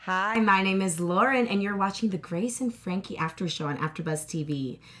Hi, my name is Lauren, and you're watching the Grace and Frankie After Show on AfterBuzz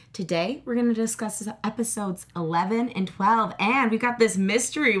TV. Today, we're going to discuss episodes 11 and 12, and we've got this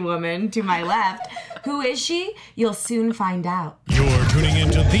mystery woman to my left. Who is she? You'll soon find out. You're tuning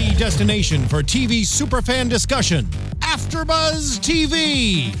into the destination for TV superfan discussion, AfterBuzz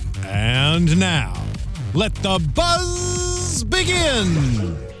TV. And now, let the buzz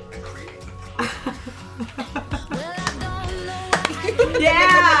begin.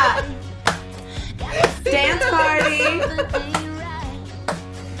 Yeah! Dance party!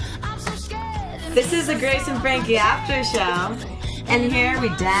 This is the Grace and Frankie After Show, and here we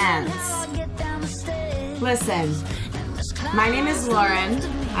dance. Listen, my name is Lauren.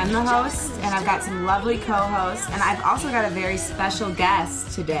 I'm the host, and I've got some lovely co-hosts, and I've also got a very special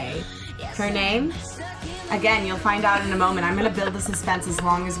guest today. Her name? Again, you'll find out in a moment. I'm going to build the suspense as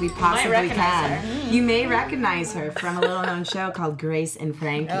long as we possibly can. You may recognize her from a little-known show called Grace and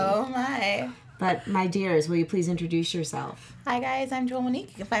Frankie. Oh, my. But, my dears, will you please introduce yourself? Hi, guys. I'm Joelle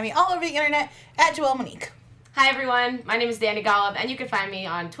Monique. You can find me all over the internet at Joelle Monique. Hi, everyone. My name is Dani Golub, and you can find me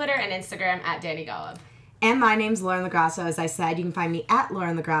on Twitter and Instagram at Dani Golub. And my name's Lauren Lograsso. As I said, you can find me at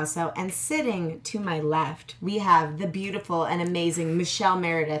Lauren Lograsso. And sitting to my left, we have the beautiful and amazing Michelle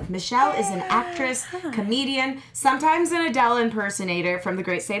Meredith. Michelle is an actress, comedian, sometimes an Adele impersonator from the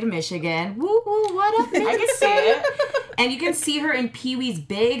great state of Michigan. Woo woo, what up? I can see it. And you can see her in Pee-wee's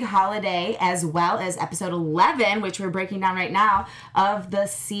Big Holiday, as well as episode 11, which we're breaking down right now, of the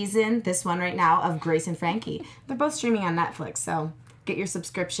season, this one right now, of Grace and Frankie. They're both streaming on Netflix, so get your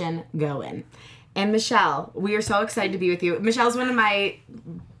subscription going. And Michelle, we are so excited to be with you. Michelle's one of my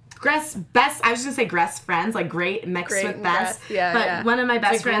best, I was going to say Gress friends, like great mixed with best. But one of my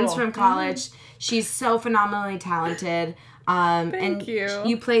best friends from college. She's so phenomenally talented. Thank you.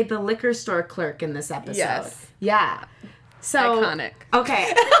 You played the liquor store clerk in this episode. Yes. Yeah. So iconic.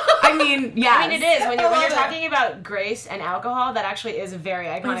 Okay. I mean, yeah. I mean, it is. When you're talking about Grace and alcohol, that actually is a very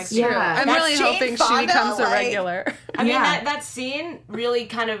iconic scene. Yeah. I'm really hoping Fonda, she becomes a regular. I mean, that scene really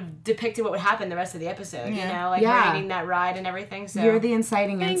kind of depicted what would happen the rest of the episode, you know? Like, Yeah. her eating that ride and everything, so... You're the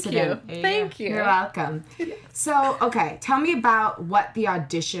inciting incident. Thank you. You're welcome. So, okay, tell me about what the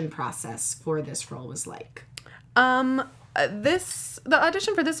audition process for this role was like. The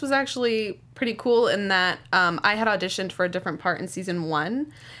audition for this was actually pretty cool in that I had auditioned for a different part in season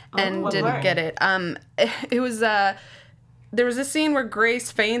 1 and didn't get it. It was there was a scene where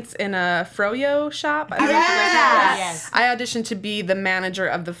Grace faints in a froyo shop. I don't know if you guys remember. Yes. I auditioned to be the manager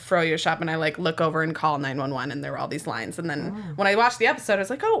of the froyo shop, and I look over and call 911, and there were all these lines. And then when I watched the episode, I was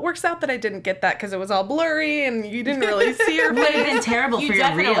like, oh, it works out that I didn't get that because it was all blurry and you didn't really see her. It would have been terrible for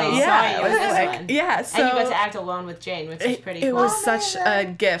your reels. Yeah, it was this one. Yeah, so and you got to act alone with Jane, which is pretty cool. It was such a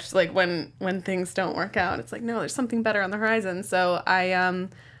gift. Like when things don't work out, it's like, no, there's something better on the horizon. So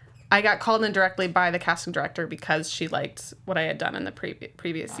I got called in directly by the casting director because she liked what I had done in the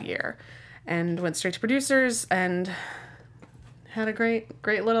previous year, and went straight to producers and had a great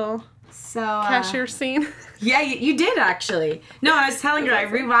little cashier scene. Yeah, you did actually. No, I was telling her I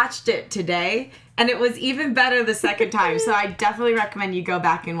rewatched it today, and it was even better the second time. So I definitely recommend you go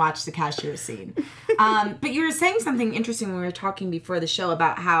back and watch the cashier scene. But you were saying something interesting when we were talking before the show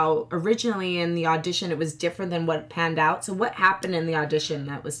about how originally in the audition it was different than what panned out. So what happened in the audition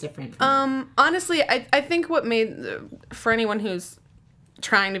that was different? Honestly, I think what made, for anyone who's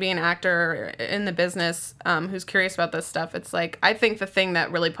trying to be an actor in the business, who's curious about this stuff, it's like, I think the thing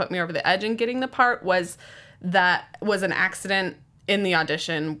that really put me over the edge in getting the part was an accident in the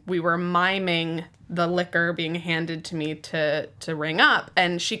audition. We were miming the liquor being handed to me to ring up,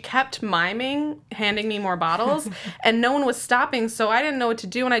 and she kept miming, handing me more bottles, and no one was stopping, so I didn't know what to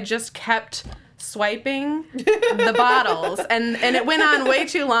do, and I just kept swiping the bottles, and it went on way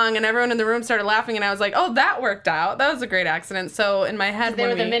too long, and everyone in the room started laughing, and I was like, oh, that worked out. That was a great accident. So in my head, they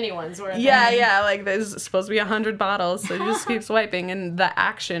were the mini ones, weren't they? Yeah, like there's supposed to be 100 bottles, so you just keep swiping, and the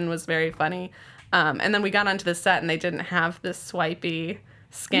action was very funny. And then we got onto the set, and they didn't have this swipey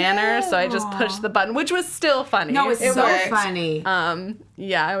scanner, so I just pushed the button, which was still funny. No, it's so funny.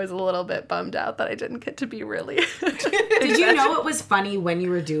 Yeah, I was a little bit bummed out that I didn't get to be really. Did you know it was funny when you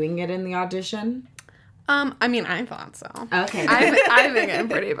were doing it in the audition? I mean, I thought so. Okay. I think I'm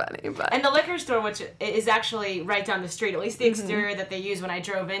pretty funny, but. And the liquor store, which is actually right down the street, at least the exterior that they use when I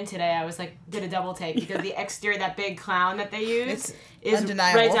drove in today, I was like, did a double take because the exterior, that big clown that they use, is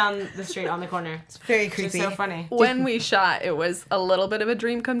Undeniable. right down the street on the corner. It's very creepy. so funny. When we shot, it was a little bit of a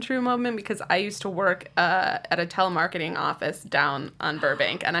dream come true moment because I used to work at a telemarketing office down on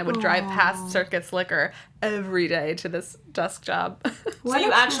Burbank, and I would drive past Circus Liquor every day to this desk job. So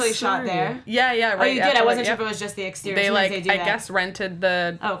you actually shot there? Yeah, right. Oh, you did? I wasn't sure yep. if it was just the exterior. They Sometimes do I that. guess rented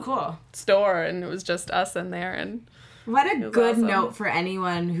the Oh, cool. store, and it was just us in there, and What a good awesome. note for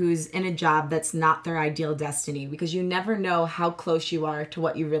anyone who's in a job that's not their ideal destiny, because you never know how close you are to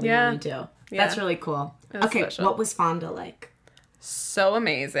what you really want to do. Yeah. That's really cool. was Okay, special. what was Fonda like? so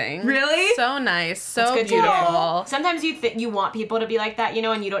amazing. Really? So nice, so good to hear. beautiful. Sometimes you want people to be like that, you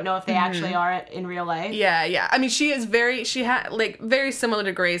know, and you don't know if they actually are in real life. Yeah. I mean, she had very similar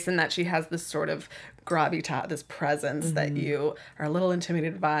to Grace in that she has this sort of gravitas, this presence that you are a little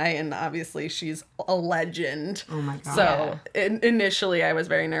intimidated by, and obviously she's a legend. Oh my God. So initially I was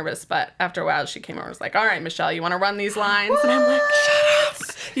very nervous, but after a while she came over and was like, all right, Michelle, you want to run these lines? And I'm like, shut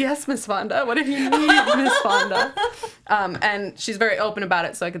up. Yes, Miss Fonda. What if you need, Miss Fonda? And she's very open about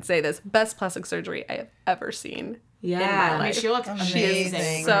it, so I could say this: best plastic surgery I have ever seen. Yeah. in my I mean, life. she looks Amazing.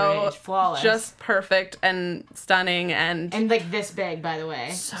 amazing. So flawless. just perfect and stunning, and like this big, by the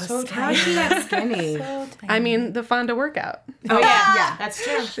way. So How's she that skinny? I mean the Fonda workout. Oh yeah, Yeah. that's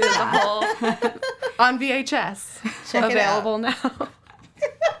true. There's a whole on VHS. Check it out. Available now.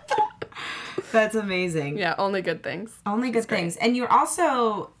 That's amazing. Yeah, only good things. Only good things. And you're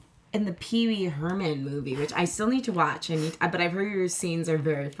also in the Pee Wee Herman movie, which I still need to watch, but I've heard your scenes are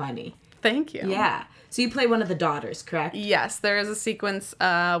very funny. Thank you. Yeah. So you play one of the daughters, correct? Yes, there is a sequence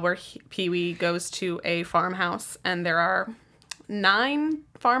where Pee-wee goes to a farmhouse, and there are 9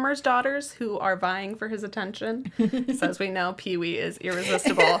 farmers' daughters who are vying for his attention. So as we know, Pee-wee is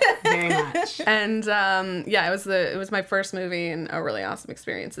irresistible. Very much. And it was my first movie and a really awesome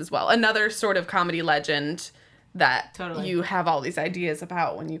experience as well. Another sort of comedy legend that Totally. you have all these ideas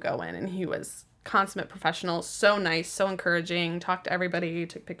about when you go in, and he was consummate professional, so nice, so encouraging, talked to everybody,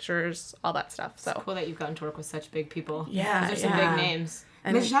 took pictures, all that stuff. So Cool that you've gotten to work with such big people. Yeah, Those are some yeah. big names.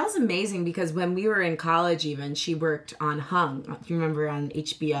 And Michelle's amazing because when we were in college even, she worked on Hung. Do you remember on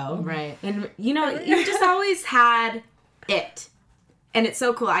HBO? Right. And, you just always had it. And it's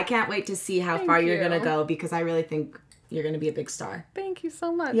so cool. I can't wait to see how far you're you. going to go because I really think you're going to be a big star. thank you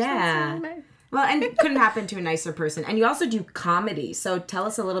so much. Yeah. That's really nice. Well, and it couldn't happen to a nicer person. And you also do comedy. So tell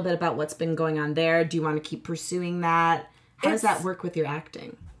us a little bit about what's been going on there. Do you want to keep pursuing that? How does that work with your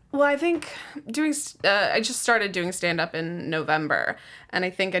acting? Well, I think I just started doing stand-up in November, and I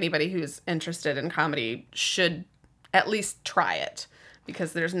think anybody who's interested in comedy should at least try it,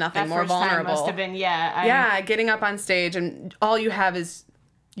 because there's nothing That more first time vulnerable. must have been, Getting up on stage, and all you have is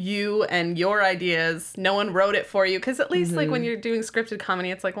you and your ideas. No one wrote it for you, because at least like when you're doing scripted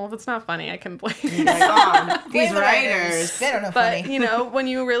comedy, it's like, well, if it's not funny, I can blame These writers. They don't know But, funny. you know, when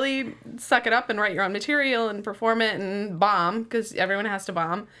you really suck it up and write your own material and perform it and bomb, because everyone has to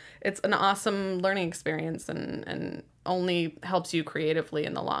bomb, it's an awesome learning experience and only helps you creatively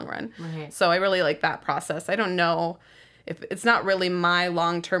in the long run. Right. So I really like that process. I don't know if it's not really my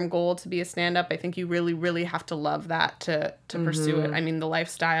long-term goal to be a stand-up. I think you really, really have to love that to pursue it. I mean, the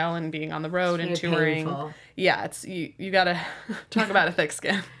lifestyle and being on the road and very touring. painful. Yeah, it's you gotta talk about a thick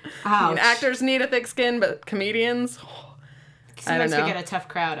skin. I mean, Ouch. actors need a thick skin, but comedians, Sometimes I don't we know. get a tough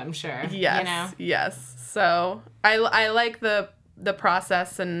crowd, I'm sure. yes, You know? yes. So I like the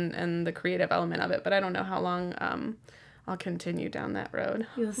process and the creative element of it, but I don't know how long I'll continue down that road.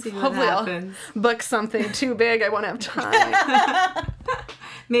 You'll see what Hopefully happens. I'll book something too big. I won't have time.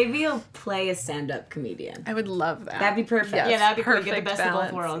 Maybe you'll play a stand-up comedian. I would love that. That'd be perfect. Yes, Yeah, that'd be cool. Get the perfect best of both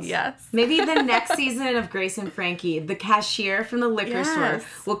balance. worlds. Yes. Maybe the next season of Grace and Frankie, the cashier from the liquor store, Yes.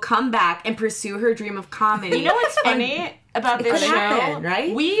 will come back and pursue her dream of comedy. You know what's funny about it this could show? happen,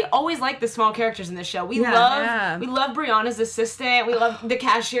 right? We always like the small characters in this show. We Yeah. love Brianna's assistant. We love the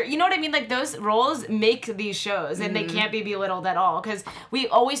cashier. You know what I mean? Like those roles make these shows, and they can't be belittled at all. Because we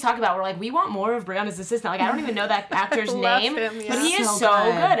always talk about, we're like, we want more of Brianna's assistant. Like I don't even know that actor's Love name, him, but yeah. he is So so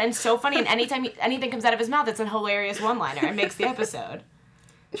good. good and so funny. And anytime anything comes out of his mouth, it's a hilarious one-liner. It makes the episode.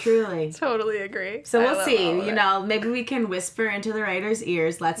 Truly. Totally agree. So I we'll love see. all of You it. know, maybe we can whisper into the writer's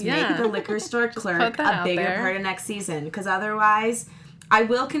ears. Let's Yeah. make the liquor store clerk put that a out bigger there. part of next season. Because otherwise, I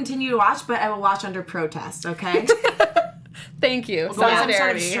will continue to watch, but I will watch under protest, okay? Thank you. Go on some sort of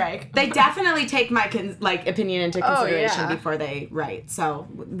Solidarity. strike. They definitely take my opinion into consideration yeah. before they write. So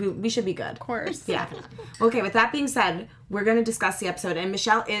we should be good. Of course. Yeah. Okay, with that being said, we're going to discuss the episode. And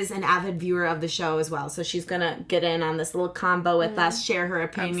Michelle is an avid viewer of the show as well. So she's going to get in on this little combo with us, share her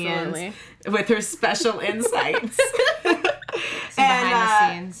opinions Absolutely. with her special insights. Behind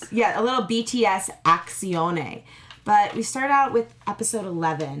the scenes. Yeah, a little BTS Accione. But we start out with episode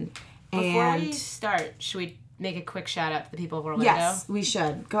 11. Before we start, should we make a quick shout out to the people of Orlando? Yes, we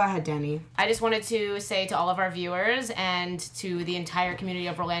should. Go ahead, Dani. I just wanted to say to all of our viewers and to the entire community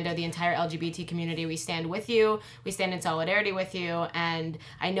of Orlando, the entire LGBT community, we stand with you. We stand in solidarity with you. And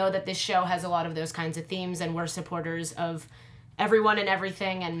I know that this show has a lot of those kinds of themes, and we're supporters of everyone and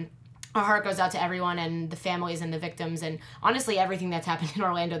everything. And our heart goes out to everyone and the families and the victims. And honestly, everything that's happened in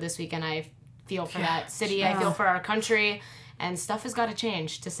Orlando this weekend, I feel for that city. I feel for our country. And stuff has got to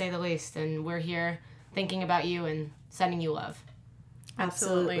change, to say the least. And we're here thinking about you and sending you love.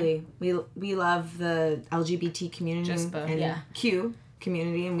 Absolutely. We love the LGBT community and Q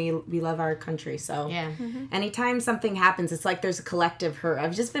community, and we love our country. So anytime something happens, it's like there's a collective hurt.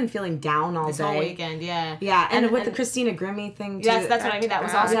 I've just been feeling down all day. This whole weekend, Yeah, and with the Christina Grimmie thing, too. That's what I mean. That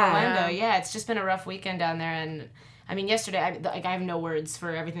was also Orlando. Yeah, it's just been a rough weekend down there. And, I mean, yesterday, I have no words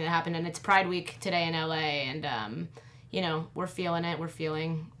for everything that happened. And it's Pride Week today in LA, and, you know, we're feeling it. We're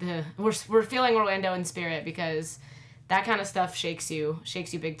feeling Orlando in spirit, because that kind of stuff shakes you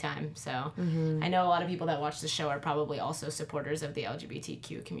big time. So I know a lot of people that watch the show are probably also supporters of the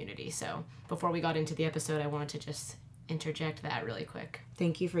LGBTQ community. So before we got into the episode, I wanted to just interject that really quick.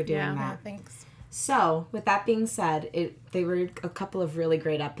 Thank you for doing that. Thanks. So, with that being said, they were a couple of really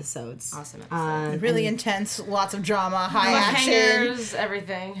great episodes. Awesome episodes. Really intense, lots of drama, high action.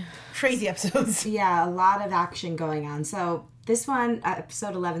 Everything. Crazy episodes. Yeah, a lot of action going on. So, this one,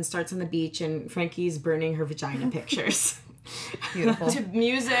 episode 11, starts on the beach, and Frankie's burning her vagina pictures. Beautiful. To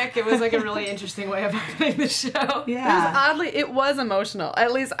music, it was like a really interesting way of opening the show. Yeah. It was emotional.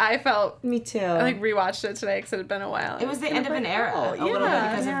 At least I felt. Me too. I rewatched it today because it had been a while. It was the end of an era, a little bit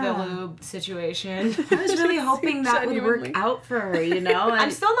because of the lube situation. I was really hoping that would work out for her, you know? And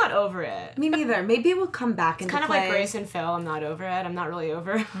I'm still not over it. Me neither. Maybe it will come back into Kind of play. like Grace and Phil. I'm not over it. I'm not really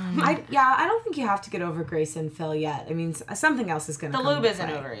over it. I don't think you have to get over Grace and Phil yet. I mean, something else is going to The come lube into isn't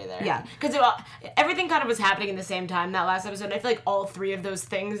play. over either. Yeah. Because everything kind of was happening at the same time that last episode. And I feel like all three of those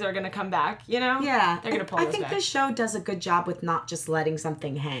things are going to come back, you know? Yeah. They're going to pull I us think back. this show does a good job with not just letting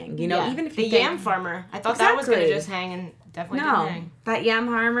something hang, you know? Yeah. Even if the you think, yam farmer. I thought that was going to Exactly. just hang, and definitely didn't hang. That yam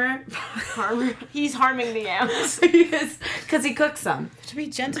harmer, He's harming the yams. he is, because he cooks them. To be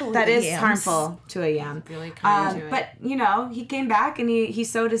gentle with That the is yams. harmful to a yam. Really kind to it. But, you know, he came back and he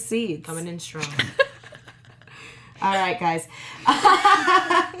sowed his seeds. Coming in strong. All right, guys.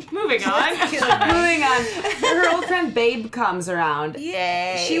 Moving on. Moving on. Her old friend Babe comes around.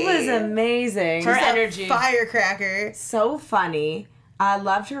 Yay. She was amazing. Her energy. Firecracker. So funny. I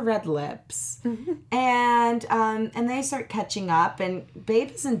loved her red lips. And they start catching up, and Babe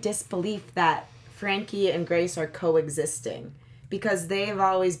is in disbelief that Frankie and Grace are coexisting, because they've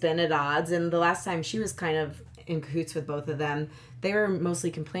always been at odds, and the last time she was kind of in cahoots with both of them, they were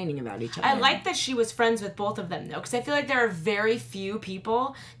mostly complaining about each other. I like that she was friends with both of them, though, because I feel like there are very few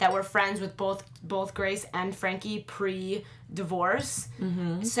people that were friends with both Grace and Frankie pre-divorce.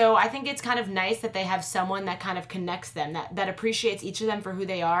 Mm-hmm. So I think it's kind of nice that they have someone that kind of connects them, that appreciates each of them for who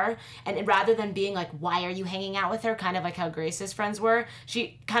they are, and rather than being like, why are you hanging out with her, kind of like how Grace's friends were,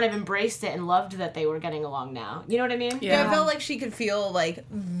 she kind of embraced it and loved that they were getting along now. You know what I mean? Yeah, I felt like she could feel like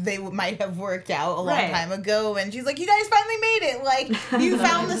they might have worked out a long time ago, and she's like, you guys finally made it. Like, you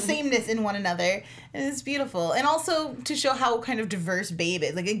found the sameness in one another, and it's beautiful. And also to show how kind of diverse Babe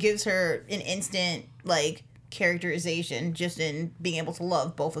is. Like, it gives her an instant, like, characterization just in being able to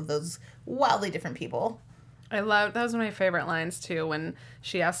love both of those wildly different people. That was one of my favorite lines, too, when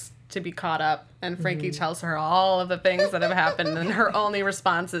she asks to be caught up, and Frankie tells her all of the things that have happened, and her only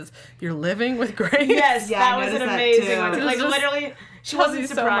response is, "You're living with Grace?" Yes, Yeah, that I was an noticed that amazing too. one. Like, literally, she wasn't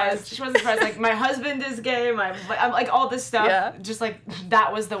so surprised. much. She wasn't surprised. Like, my husband is gay, I'm like, all this stuff. Yeah. Just, like,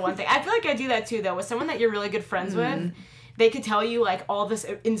 that was the one thing. I feel like I do that, too, though. With someone that you're really good friends with, they could tell you, like, all this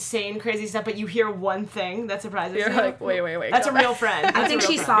insane, crazy stuff, but you hear one thing that surprises you. You're like, wait. That's a real friend. I think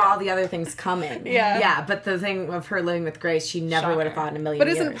she saw all the other things coming. Yeah. Yeah, but the thing of her living with Grace, she never would have thought in a million But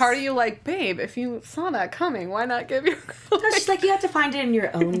years. isn't part of you like, babe, if you saw that coming, why not give your girl... No, she's like, you have to find it in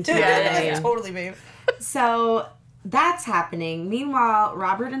your own time. Yeah, totally, Babe. So that's happening. Meanwhile,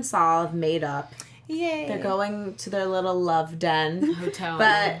 Robert and Saul have made up. Yay. They're going to their little love den. Hotel.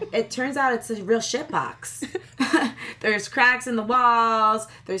 But it turns out it's a real shitbox. There's cracks in the walls.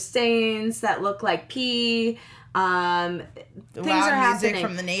 There's stains that look like pee. Things Loud are music happening.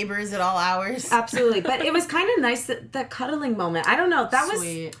 from the neighbors at all hours. Absolutely. But it was kind of nice, that cuddling moment. I don't know. That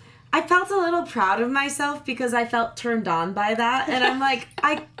Sweet. was... I felt a little proud of myself because I felt turned on by that. And I'm like,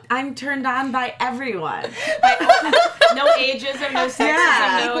 I'm turned on by everyone. Like, no ageism, no sexism,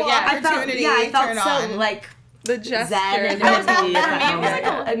 Yeah. no... Equal Yeah. I felt opportunity, I felt turn so on. like The gesture. zen and I was, hippie. for me, it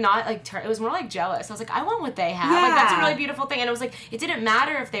was like not like it was more like jealous. I was like, I want what they have. Like that's a really beautiful thing. And it was like it didn't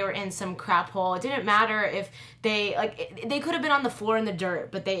matter if they were in some crap hole. It didn't matter if they they could have been on the floor in the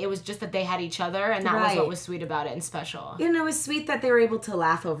dirt, but it was just that they had each other, and that was what was sweet about it and special. You know, it was sweet that they were able to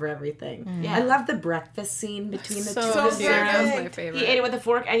laugh over everything. Yeah. I love the breakfast scene between the two So of cute. them. That was my favorite. He ate it with a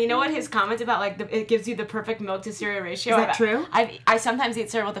fork, and you know what his comment about like it gives you the perfect milk to cereal ratio. Is that true? I sometimes eat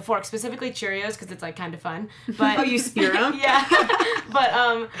cereal with a fork, specifically Cheerios, because it's like kind of fun. But Oh, you spear them? yeah.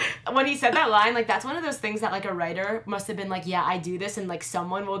 But when he said that line, like that's one of those things that like a writer must have been like, yeah, I do this, and like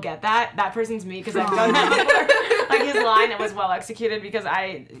someone will get that. That person's me because I've done that before. Like his line, it was well executed because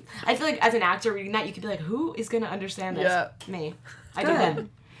I feel like as an actor reading that, you could be like, who is gonna understand this? Yeah. Me. I do that. Good.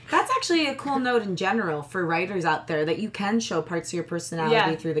 That's actually a cool note in general for writers out there, that you can show parts of your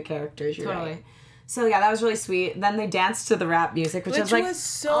personality through the characters you write. So yeah, that was really sweet. Then they danced to the rap music, which was like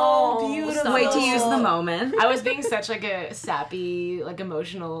so beautiful. way to use the moment. I was being such like a sappy, like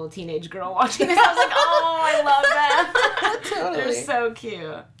emotional teenage girl watching this. I was like, oh, I love them. Totally. They're so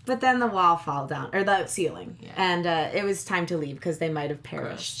cute. But then the wall fell down, or the ceiling, and it was time to leave because they might have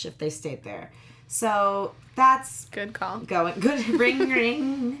perished if they stayed there. So that's Good call. going good. Ring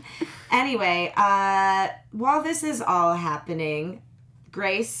ring. Anyway, while this is all happening,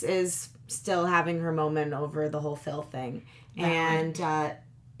 Grace is still having her moment over the whole Phil thing, and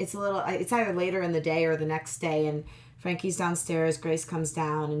it's either later in the day or the next day, and Frankie's downstairs, Grace comes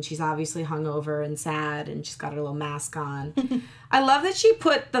down, and she's obviously hungover and sad, and she's got her little mask on. I love that she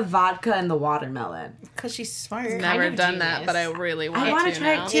put the vodka in the watermelon. Because she's smart. Never of done that, genius. but I really want I want to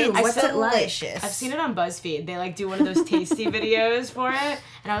try now. it too. It's What's it like? delicious. I've seen it on BuzzFeed. They like do one of those tasty videos for it,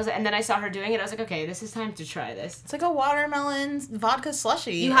 and then I saw her doing it. I was like, okay, this is time to try this. It's like a watermelon vodka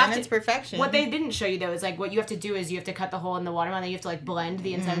slushy. You have and to- it's perfection. What they didn't show you though is like what you have to do is you have to cut the hole in the watermelon. You have to like blend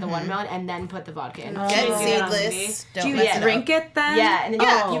the inside of the watermelon and then put the vodka in. Get They do that on seedless. TV. Do Don't you mess it drink up. it then? Yeah, and then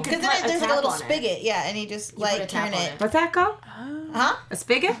Yeah, you because can then put there's like a tap little on it. spigot. Yeah, and you just put a like tap turn on it. it. What's that called? Huh? A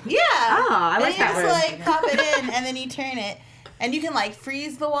spigot? Yeah. Oh, I like and you that just word. like pop it in and then you turn it. And you can like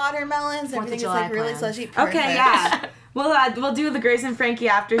freeze the watermelons. Everything is July like really plans. slushy. Perfect. Okay, yeah. We'll do the Grace and Frankie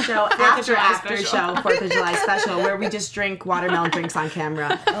after show after July after special. show 4th of July special where we just drink watermelon drinks on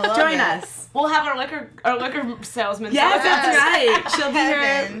camera. love Join it. us. We'll have our liquor salesman. Yes, sell us. that's right. She'll be here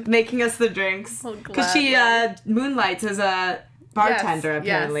Heaven. making us the drinks Well, because she moonlights as a bartender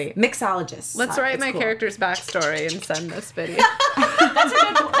Yes, apparently, mixologist. Let's So write it's my cool. character's backstory and send this video.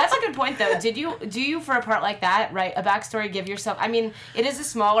 That's a good point though. Do you for a part like that write a backstory? Give yourself. I mean, it is a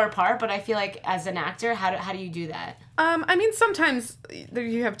smaller part, but I feel like as an actor, how do you do that? I mean, sometimes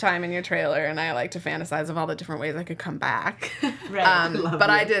you have time in your trailer, and I like to fantasize of all the different ways I could come back. Right. Love But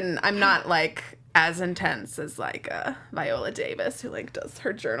you. I didn't. I'm not like as intense as like Viola Davis, who like does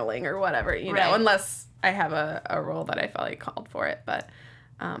her journaling or whatever, you Right. know, unless I have a role that I felt like called for it. But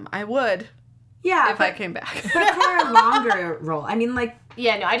I would Yeah, if I came back. but for a longer role, I mean, like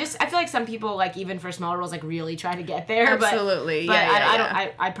Yeah, no, I feel like some people like even for smaller roles like really try to get there. Absolutely, but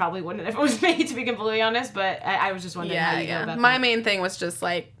yeah. I probably wouldn't if it was me, to be completely honest. But I was just wondering how you go about My that. main thing was just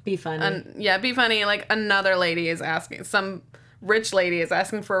like be funny. be funny. Like another lady is asking, some rich lady is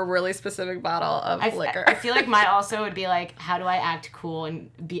asking for a really specific bottle of liquor. I feel like my also would be like, how do I act cool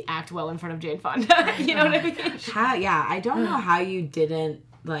and act well in front of Jane Fonda? You know what I mean? Yeah, I don't know how you didn't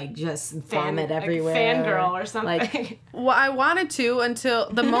like just vomit everywhere. Fangirl or something. Like, Well, I wanted to until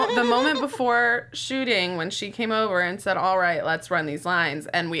the moment before shooting when she came over and said, "All right, let's run these lines,"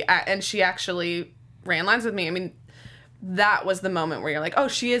 and she actually ran lines with me. I mean, that was the moment where you're like, "Oh,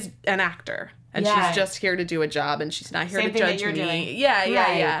 she is an actor." And Yeah. she's just here to do a job, and she's not here Same to thing that judge you're me. doing. Yeah.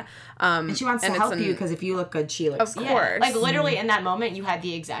 Right. And she wants to and help it's you because if you look good, she looks Of good. course. Like literally in that moment, you had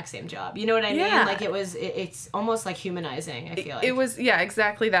the exact same job. You know what I mean? Yeah. Like it's almost like humanizing. I feel like It was, yeah,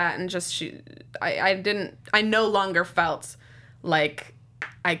 exactly that. And just I no longer felt like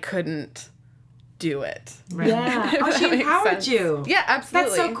I couldn't do it. Yeah. If Oh, she that makes empowered sense. you. Yeah,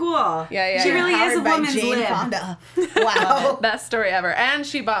 absolutely. That's so cool. Yeah. She really is a Powered by woman's Jane lib. Fonda. Wow. Best story ever. And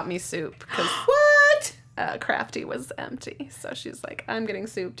she bought me soup because What? Crafty was empty. So she's like, "I'm getting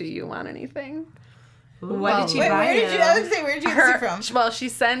soup. Do you want anything?" What did she Wait, buy where did you? I was gonna say, where did you get it from? Well, she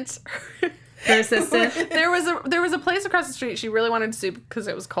sent Her assistant. there was a place across the street. She really wanted soup because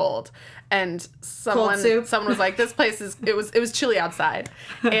it was cold, and someone soup? was like, "This place is." It was chilly outside,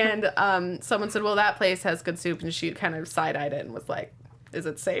 and someone said, "Well, that place has good soup," and she kind of side-eyed it and was like, "Is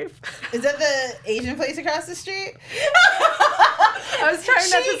it safe?" Is that the Asian place across the street? I was trying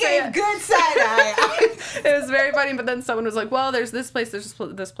not She to say gave it. good side eye. It was very funny, but then someone was like, "Well, there's this place, there's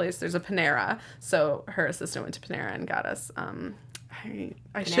a Panera." So her assistant went to Panera and got us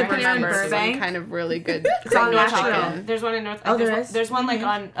I should remember some kind of really good on chicken. There's one in North. Oh, there is? There's one like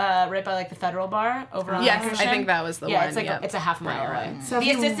on right by like the Federal Bar over on. Yes, I think that was the one. Yeah, it's like it's a half a mile away. So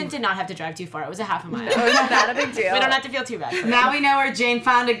the assistant did not have to drive too far. It was a half a mile. Not a big deal. We don't have to feel too bad. Now we know where Jane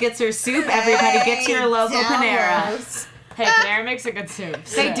Fonda gets her soup. Everybody get to your local Panera. Hey, Panera makes a good soup.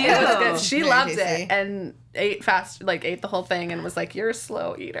 They do. It was good. She Very loved tasty. it and ate fast, ate the whole thing and was like, "You're a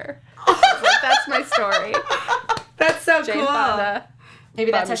slow eater." I was like, that's my story. That's so Jane cool. Fonda.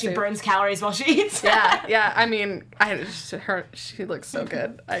 Maybe that's how Barbie she soup. burns calories while she eats. Yeah. I mean, she looks so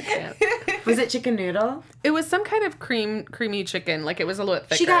good. I can't. Was it chicken noodle? It was some kind of creamy chicken. Like it was a little bit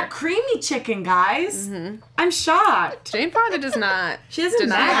thicker. She got creamy chicken, guys. I'm shocked. Jane Fonda does not. She doesn't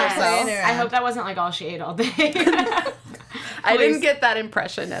deny mess. herself. I hope that wasn't like all she ate all day. I didn't get that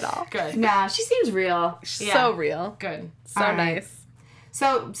impression at all. Good. Nah, she seems real. So real. Good. So All right. nice.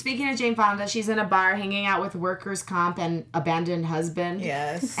 So, speaking of Jane Fonda, she's in a bar hanging out with workers' comp and abandoned husband.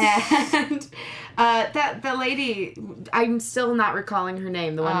 Yes. And the lady, I'm still not recalling her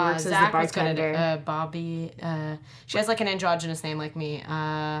name, the one who works Zach as was the good bartender. at Bobby. She has like an androgynous name like me.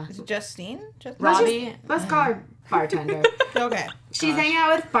 Is it Justine? Robbie. Let's call her bartender. Okay. She's hanging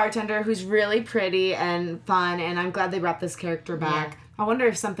out with bartender who's really pretty and fun, and I'm glad they brought this character back. I wonder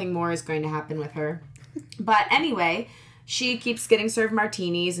if something more is going to happen with her. But anyway, she keeps getting served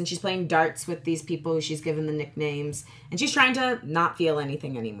martinis, and she's playing darts with these people who she's given the nicknames, and she's trying to not feel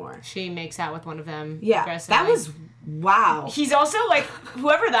anything anymore. She makes out with one of them. Yeah, aggressively. that was wow. He's also like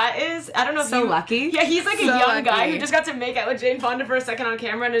whoever that is. I don't know if So you, lucky. Yeah, he's like a So young guy lucky. who just got to make out with Jane Fonda for a second on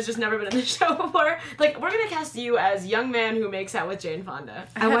camera and has just never been in the show before. Like we're gonna cast you as young man who makes out with Jane Fonda.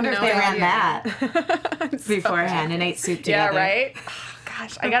 I wonder had if no they ran idea. that beforehand and ate soup Yeah, together. right?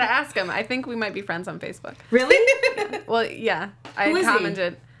 Gosh, I gotta ask him. I think we might be friends on Facebook. Really? Well, yeah. I Who is he?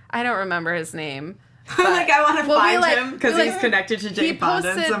 commented. I don't remember his name. Like I want to Well, we, find like- him because we, he's like- connected to Jane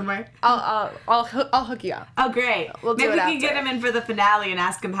Fonda in somewhere. I'll hook you up. Oh, great. We'll do Maybe it we can after. get him in for the finale and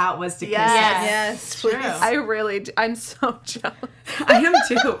ask him how it was to kiss. Yes. Yes, please. I really do. I'm so jealous. I am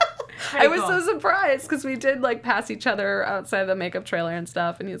too. I was so surprised because we did pass each other outside the makeup trailer and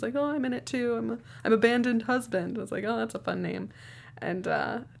stuff, and he was like, "Oh, I'm in it too. I'm abandoned husband." I was like, "Oh, that's a fun name," and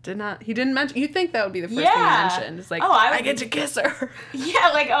he didn't mention. You think that would be the first thing he mentioned? It's like, I get to kiss her. Yeah,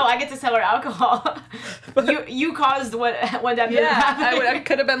 like I get to sell her alcohol. you caused what went down. Yeah, I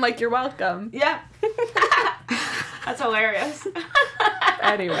could have been like, "You're welcome." Yeah. That's hilarious.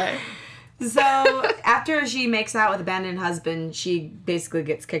 Anyway. So after she makes out with abandoned husband, she basically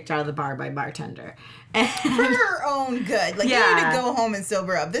gets kicked out of the bar by bartender. And For her own good. Like, you Yeah. need to go home and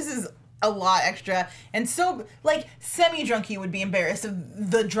sober up. This is a lot extra. And so, semi-drunk you would be embarrassed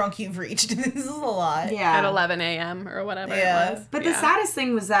of the drunk you've reached. This is a lot. yeah. At 11 a.m. or whatever Yeah. it was. But the saddest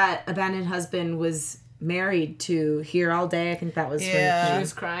thing was that abandoned husband was married to Here All Day. I think that was Yeah. her She name.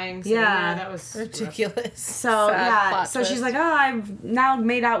 was crying. So Yeah. that was Ridiculous. So Sad yeah, plot so she's twist. like, oh, I've now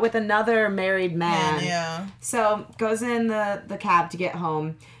made out with another married man. Yeah. So goes in the cab to get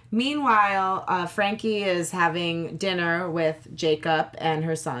home. Meanwhile, Frankie is having dinner with Jacob and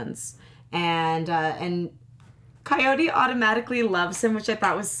her sons, and Coyote automatically loves him, which I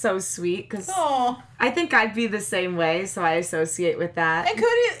thought was so sweet because Oh. I think I'd be the same way, so I associate with that. And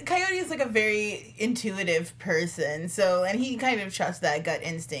Coyote is a very intuitive person, so, and he kind of trusts that gut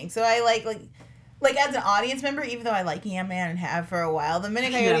instinct. So I like as an audience member, even though I like Yam-Man and have for a while, the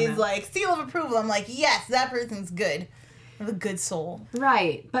minute Coyote's Yam-Man. seal of approval, I'm like, yes, that person's good. They have a good soul.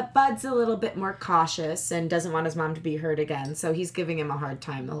 Right, but Bud's a little bit more cautious and doesn't want his mom to be hurt again, so he's giving him a hard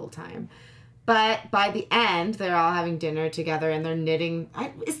time the whole time. But by the end, they're all having dinner together and they're knitting.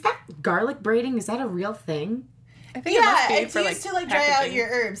 Is that garlic braiding? Is that a real thing? I think it must be it's for used to dry out packaging. your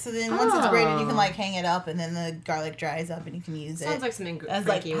herbs. So then once it's braided, you can Oh. hang it up, and then the garlic dries up, and you can use sounds it. like something As,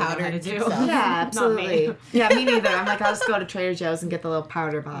 Frankie would know how to powdered do. stuff. Yeah, absolutely. me. Yeah, me neither. I'm like, I'll just go to Trader Joe's and get the little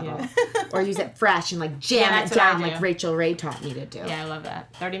powder bottle. Or use it fresh and jam Yeah, it that's what I down do. like Rachel Ray taught me to do. Yeah, I love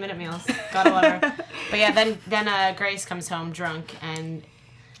that. 30-minute meals. Gotta love her. But yeah, then Grace comes home drunk and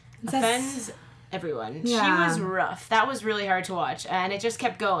offends everyone. Yeah. She was rough. That was really hard to watch, and it just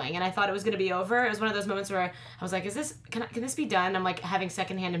kept going. And I thought it was gonna be over. It was one of those moments where I was like, can this be done? I'm having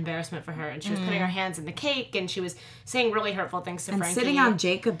secondhand embarrassment for her, and she was putting her hands in the cake, and she was saying really hurtful things to And Frankie. sitting on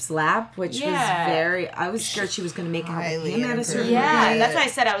Jacob's lap, which was Yeah. I was scared she was going to make out with Highly him at a certain inappropriate. Yeah, point. that's what I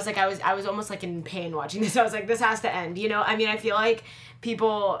said. I was almost in pain watching this. I was like, this has to end. I mean, I feel like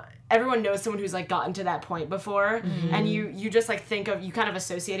everyone knows someone who's gotten to that point before, and you just think of, you kind of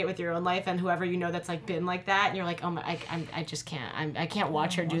associate it with your own life and whoever you know that's been like that, and you're like, oh my, I just can't. I can't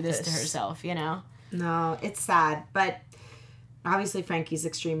watch her do this to herself. No, it's sad, but obviously Frankie's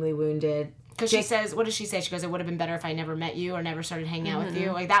extremely wounded. Because she says, what does she say? She goes, it would have been better if I never met you or never started hanging out with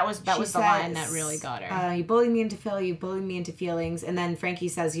you. Like, that was the line that really got her. You bullied me into Phil, you bullied me into feelings. And then Frankie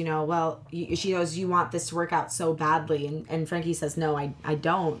says, she goes, you want this to work out so badly. And Frankie says, no, I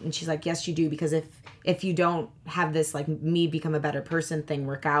don't. And she's like, yes, you do. Because if you don't have this, like, me become a better person thing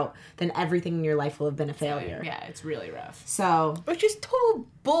work out, then everything in your life will have been a failure. Yeah, it's really rough. So. Which is total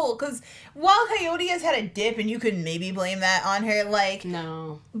bull, because while Coyote has had a dip, and you could maybe blame that on her, like...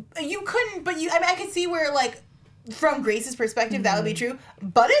 No. You couldn't, but I could see where, like, from Grace's perspective, that would be true.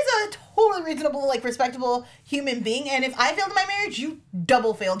 Bud is a totally reasonable, like, respectable human being, and if I failed my marriage, you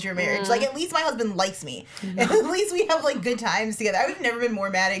double failed your marriage. Like, at least my husband likes me. And at least we have, like, good times together. I would never been more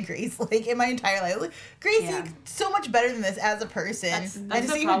mad at Grace, like, in my entire life. Like, Grace, you're so much better than this as a person. That's and to the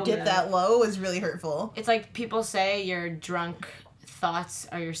see her problem, dip that low was really hurtful. It's like people say your drunk thoughts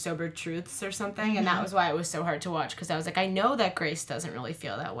are your sober truths or something, and that was why it was so hard to watch, because I was like, I know that Grace doesn't really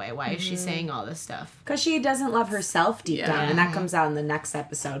feel that way. Why is she saying all this stuff? Because she doesn't love herself deep down, and that comes out in the next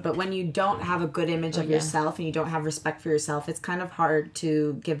episode. But when you don't have a good image of yourself and you don't have respect for yourself, it's kind of hard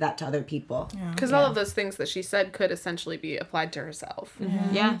to give that to other people. Because all of those things that she said could essentially be applied to herself.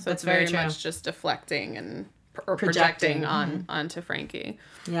 Yeah, So it's very much just deflecting and or projecting onto Frankie.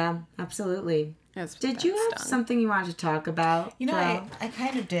 Yeah, absolutely. Did you have stung. something you wanted to talk about? You know, Joelle? I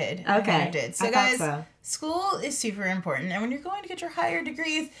kind of did. Okay. I kind of did. So, I guys, thought school is super important. And when you're going to get your higher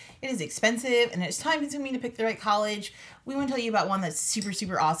degrees, it is expensive and it's time consuming to pick the right college. We want to tell you about one that's super,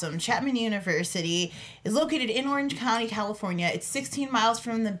 super awesome. Chapman University is located in Orange County, California. It's 16 miles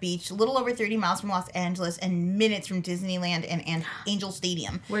from the beach, a little over 30 miles from Los Angeles, and minutes from Disneyland and Angel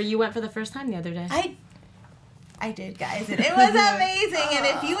Stadium. Where you went for the first time the other day. I did, guys, and it was amazing. And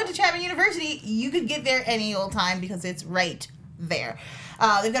if you went to Chapman University, you could get there any old time because it's right there.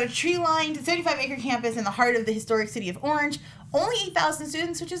 They've got a tree-lined 75-acre campus in the heart of the historic city of Orange. Only 8,000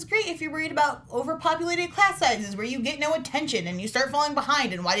 students, which is great if you're worried about overpopulated class sizes where you get no attention and you start falling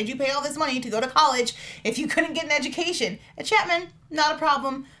behind. And why did you pay all this money to go to college if you couldn't get an education? At Chapman, not a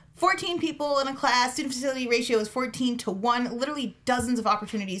problem. 14 people in a class, student facility ratio is 14-1, literally dozens of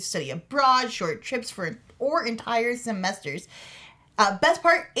opportunities to study abroad, short trips or entire semesters. Best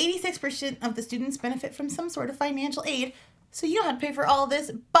part, 86% of the students benefit from some sort of financial aid, so you don't have to pay for all of this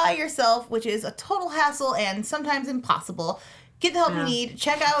by yourself, which is a total hassle and sometimes impossible. Get the help you need.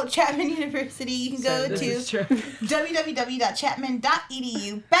 Check out Chapman University. You can go to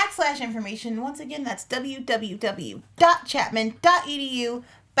www.chapman.edu/information. Once again, that's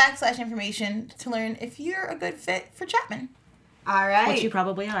www.chapman.edu/information to learn if you're a good fit for Chapman. All right. Which you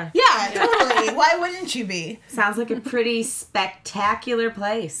probably are. Yeah, totally. Why wouldn't you be? Sounds like a pretty spectacular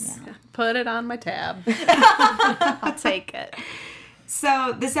place. Yeah. Put it on my tab. I'll take it.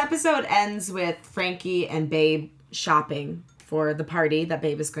 So this episode ends with Frankie and Babe shopping for the party that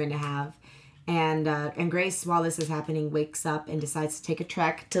Babe is going to have. And Grace, while this is happening, wakes up and decides to take a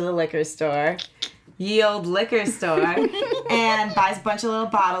trek to the liquor store. Ye old liquor store. And buys a bunch of little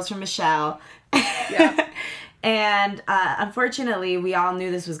bottles from Michelle. Yeah. And unfortunately, we all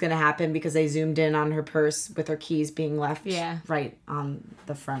knew this was going to happen because they zoomed in on her purse with her keys being left right on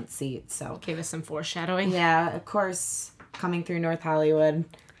the front seat. So Gave us some foreshadowing. yeah, of course, coming through North Hollywood,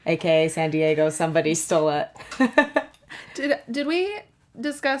 aka San Diego, somebody stole it. Did we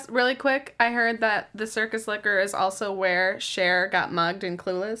discuss really quick? I heard that the circus liquor is also where Cher got mugged in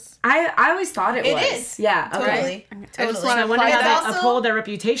Clueless. I always thought it was. It is. Yeah. Okay. Totally. I wonder It's how they also- uphold their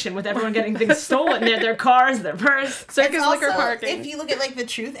reputation with everyone getting things stolen. Their cars, their purse. Circus It's liquor also, parking. if you look at like the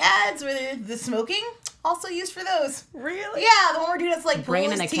truth ads where the smoking, also used for those. Really? Yeah, the one where dude has to like pull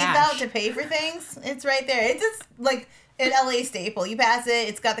Bringing his in the teeth cash. out to pay for things. It's right there. It's just like an LA staple. You pass it,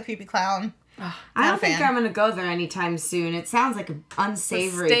 it's got the creepy clown. I don't a think fan. I'm going to go there anytime soon. It sounds like an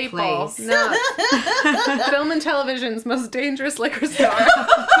unsavory Staple. place. No. Film and television's most dangerous liquor store.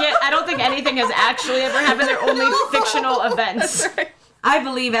 Yeah, I don't think anything has actually ever happened. They're only fictional events. I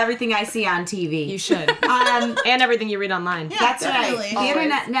believe everything I see on TV. You should. And everything you read online. Yeah, That's definitely. right. The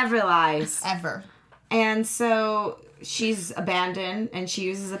internet never lies. Ever. And so she's abandoned and she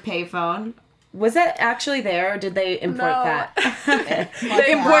uses a payphone. Was that actually there or did they import No. that?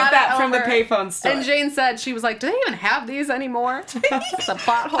 They import that from the payphone store. And Jane said, she was like, do they even have these anymore? It's a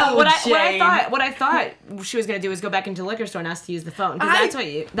plot hole. What Jane. I thought she was gonna do was go back into the liquor store and ask to use the phone, because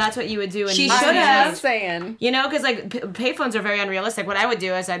that's what you would do. She these should I'm have. just saying. You know, because like payphones are very unrealistic. What I would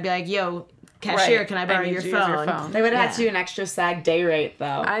do is I'd be like, "Yo, cashier, Right. can I I borrow need your to use your phone?" phone. They would have to do an extra SAG day rate though.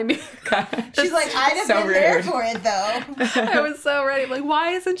 I mean, She's like, I'd have So been there rude. for it though. I was so ready. I'm like,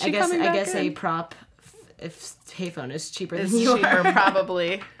 why isn't she coming back I guess in? a prop if payphone is cheaper It's than yours. cheaper,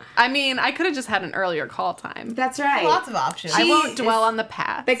 probably. I mean, I could have just had an earlier call time. That's right. Lots of options. I won't dwell on the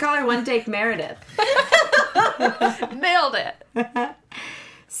past. They call her One Take Meredith. Nailed it.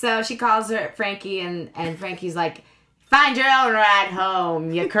 So she calls her Frankie, and Frankie's like, find your own ride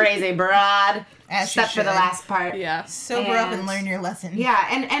home, you crazy broad. As she Except for the should. last part. Yeah. Sober up and learn your lesson. Yeah,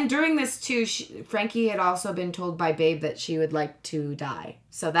 and during this too, Frankie had also been told by Babe that she would like to die.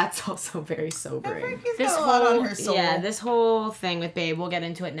 So that's also very sobering. Frankie's This got a lot whole, on her soul. yeah, this whole thing with Babe, we'll get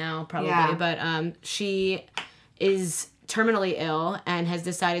into it now probably, Yeah. but she is terminally ill and has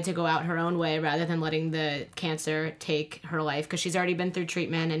decided to go out her own way rather than letting the cancer take her life, because she's already been through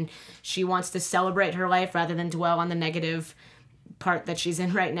treatment and she wants to celebrate her life rather than dwell on the negative part that she's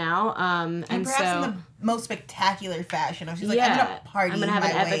in right now. And perhaps so in the most spectacular fashion. She's like, Yeah. I'm gonna party I'm gonna have my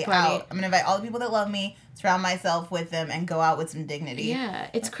an epic way party. out. I'm gonna invite all the people that love me, surround myself with them, and go out with some dignity. yeah,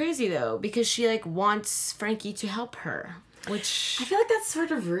 it's crazy though, because she like wants Frankie to help her, which I feel like that's sort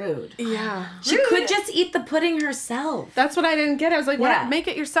of rude. Yeah. She could just eat the pudding herself. That's what I didn't get. I was like, Yeah. what? Make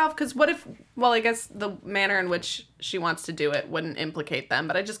it yourself. Because what if, well, I guess the manner in which she wants to do it wouldn't implicate them.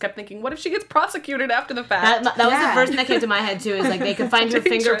 But I just kept thinking, what if she gets prosecuted after the fact? that was Yeah. the first thing that came to my head too, is like they could find her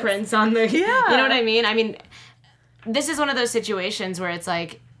Dangerous. fingerprints on the, Yeah. you know what I mean? I mean, this is one of those situations where it's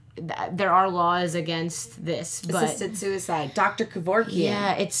like, there are laws against this, but Assisted suicide. Dr. Kevorkian.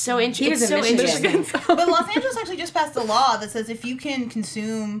 yeah, it's so was it's in so Michigan. interesting. But Los Angeles actually just passed a law that says if you can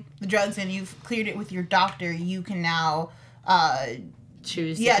consume the drugs and you've cleared it with your doctor, you can now,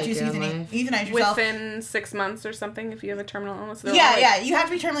 Choose to choose take to your own life. euthanize yourself. Within 6 months or something, if you have a terminal illness. They're Yeah, like- yeah. You have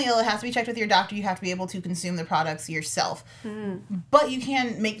to be terminally ill. It has to be checked with your doctor. You have to be able to consume the products yourself. But you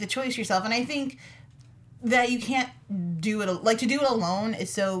can make the choice yourself. And I think that you can't do it, like, to do it alone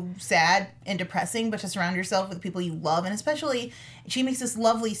is so sad and depressing, but to surround yourself with people you love, and especially, she makes this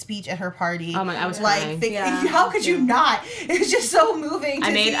lovely speech at her party. Oh my, I was like, crying. how could you not? It's just so moving to I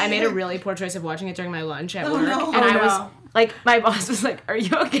see made her. a really poor choice of watching it during my lunch at Oh, work, no. and Oh, I was no. like, my boss was like, "Are you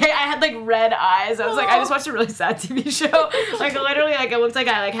okay?" I had like red eyes. I was like, I just watched a really sad TV show. Like literally, like it looked like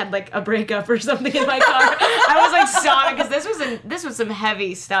I like had like a breakup or something in my car. I was like sobbing because this was some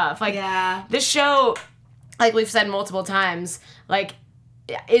heavy stuff. Like Yeah. this show, like we've said multiple times, like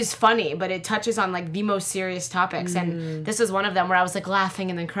is funny, but it touches on like the most serious topics, and this was one of them where I was like laughing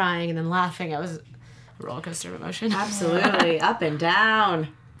and then crying and then laughing. I was a roller coaster of emotion. Absolutely. Up and down.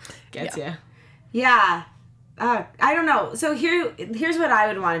 Gets ya. Yeah. I don't know. So here's what I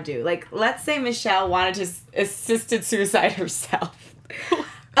would want to do. Like, let's say Michelle wanted to assisted suicide herself.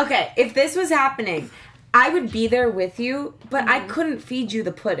 Okay, if this was happening, I would be there with you, but I couldn't feed you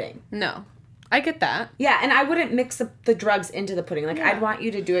the pudding. No. I get that. Yeah, and I wouldn't mix the drugs into the pudding. Like, I'd want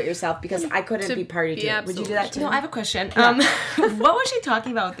you to do it yourself because I couldn't To be party to be it. Would you do that too? No, I have a question. What was she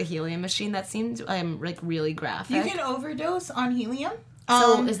talking about with the helium machine? That seemed like really graphic. You can overdose on helium.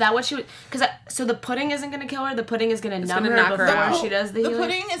 So is that what she would? Because so the pudding isn't gonna kill her. The pudding is gonna numb gonna her knock her before out. she does the The healing.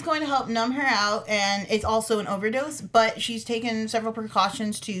 pudding is going to help numb her out, and it's also an overdose, but she's taken several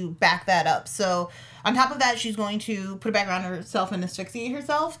precautions to back that up. So on top of that, she's going to put it back around herself and asphyxiate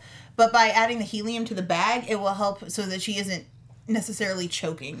herself. But by adding the helium to the bag, it will help so that she isn't necessarily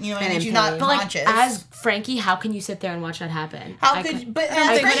choking. You know what I And mean? in She's not pain. But like conscious. as Frankie, how can you sit there and watch that happen? How I could could- but I don't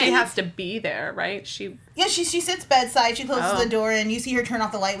think Frankie- she has to be there, right? She Yeah, she sits bedside. She closes Oh. the door, and you see her turn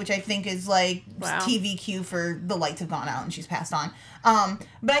off the light, which I think is like Wow. TV cue for the lights have gone out and she's passed on.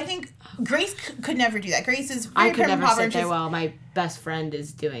 But I think Grace could never do that. Grace is very I could never sit impoverished. there while my best friend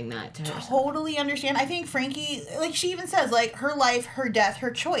is doing that to her. Totally understand. I think Frankie, like she even says, like her life, her death,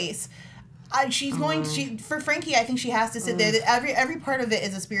 her choice. She's going. For Frankie, I think she has to sit there. That every part of it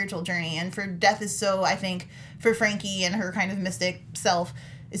is a spiritual journey, and for death is so. I think for Frankie and her kind of mystic self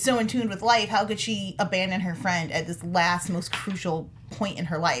is so in tune with life. How could she abandon her friend at this last, most crucial point in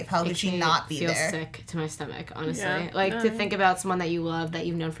her life? How could she not be feel there? sick to my stomach, honestly. Yeah. Like to think about someone that you love, that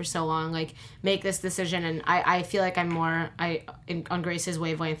you've known for so long, like make this decision, and I feel like I'm more on Grace's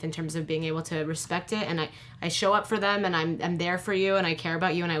wavelength in terms of being able to respect it, and I show up for them, and I'm there for you, and I care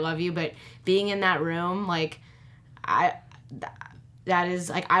about you, and I love you, but being in that room, like that is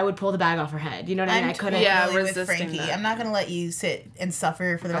like I would pull the bag off her head. You know what I mean? I couldn't. Yeah, with resisting Frankie. that. I'm not going to let you sit and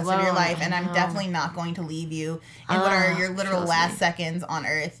suffer for the rest of your Alone, life, and I I'm know. definitely not going to leave you in what are your literal kills last me. seconds on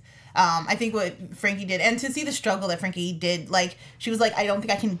Earth. I think what Frankie did, and to see the struggle that Frankie did, like, she was like, I don't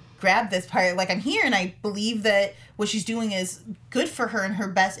think I can grab this part. Like, I'm here, and I believe that what she's doing is good for her and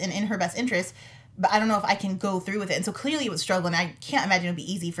in her best interest. but I don't know if I can go through with it. And so clearly it was struggling. I can't imagine it would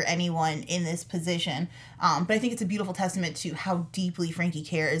be easy for anyone in this position. But I think it's a beautiful testament to how deeply Frankie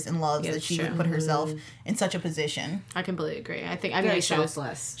cares and loves that she would put herself in such a position. I completely agree. I think Very it shows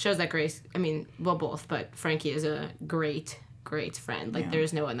that Grace, both, but Frankie is a great friend. Like,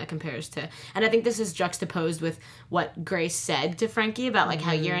 there's no one that compares to... And I think this is juxtaposed with what Grace said to Frankie about, like,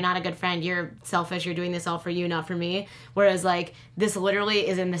 how you're not a good friend, you're selfish, you're doing this all for you, not for me. Whereas, like, this literally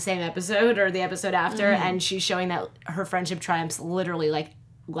is in the same episode or the episode after, and she's showing that her friendship triumphs literally, like,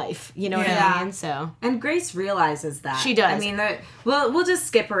 life. You know what I mean? So, and Grace realizes that. She does. I mean, we'll just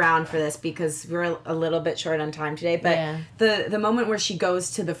skip around for this because we're a little bit short on time today. But the moment where she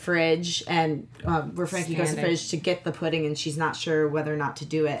goes to the fridge and where Frankie goes to the fridge to get the pudding and she's not sure whether or not to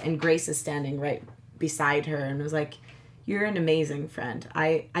do it, and Grace is standing right beside her and was like, "You're an amazing friend.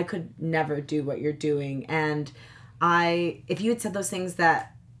 I could never do what you're doing, and if you had said those things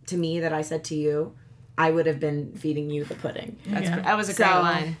to me that I said to you, I would have been feeding you the pudding." That was a great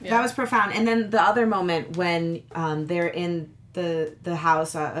line. Yeah. That was profound. And then the other moment when they're in the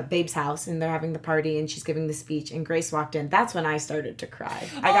house, Babe's house, and they're having the party, and she's giving the speech, and Grace walked in. That's when I started to cry.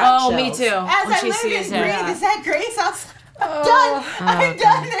 I got chills. Me too. As when I she lived sees and her. breathed, is that Grace? I was done. I'm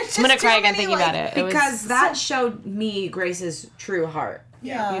done. There's just I'm gonna cry too again many, thinking about it. Because that showed me Grace's true heart.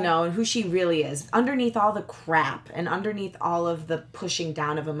 Yeah. You know, and who she really is. Underneath all the crap and underneath all of the pushing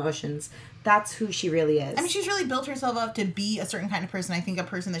down of emotions, that's who she really is. I mean, she's really built herself up to be a certain kind of person. I think a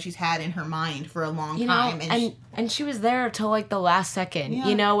person that she's had in her mind for a long time. And she was there till like the last second,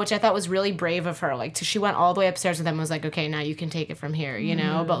 you know, which I thought was really brave of her. Like, she went all the way upstairs with them and was like, okay, now you can take it from here, you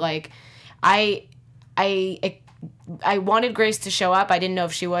know? But like, I wanted Grace to show up. I didn't know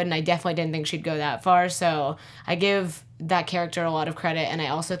if she would, and I definitely didn't think she'd go that far. So I give that character a lot of credit, and I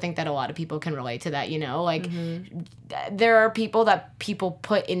also think that a lot of people can relate to that, you know? Like, there are people that people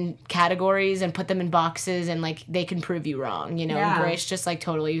put in categories and put them in boxes, and, like, they can prove you wrong, you know? Yeah. And Grace just, like,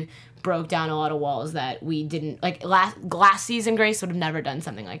 totally broke down a lot of walls that we didn't... Like, last season, Grace would have never done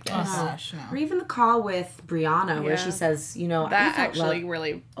something like this. Gosh, no. Or even the call with Brianna where she says, you know... That actually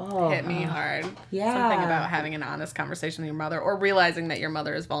really hit me hard. Yeah. Something about having an honest conversation with your mother or realizing that your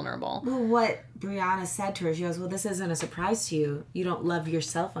mother is vulnerable. Well, what Brianna said to her, she goes, well, this isn't a surprise to you. You don't love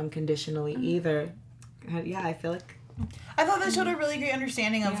yourself unconditionally either. Yeah, I feel like... I thought that showed a really great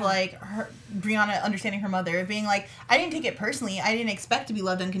understanding of, like, Brianna understanding her mother, being like, I didn't take it personally. I didn't expect to be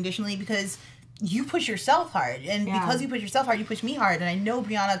loved unconditionally because you push yourself hard. And because you push yourself hard, you push me hard. And I know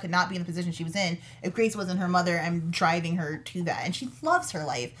Brianna could not be in the position she was in if Grace wasn't her mother. I'm driving her to that. And she loves her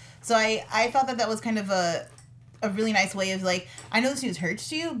life. So I thought that was kind of a really nice way of, like, I know this news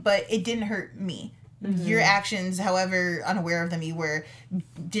hurts you, but it didn't hurt me. Your actions, however unaware of them you were,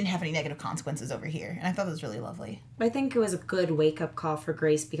 didn't have any negative consequences over here. And I thought that was really lovely. I think it was a good wake-up call for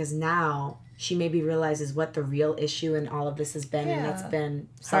Grace because now she maybe realizes what the real issue in all of this has been, and that's been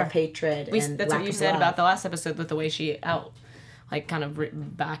self-hatred and That's lack what you of said love. about the last episode with the way she what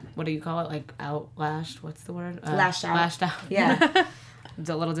do you call it? Like, outlashed? What's the word? Lashed out. Lashed out. Yeah. I'm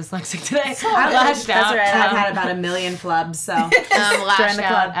a little dyslexic today. That's all right. I've had about 1 million flubs, so. Lashed the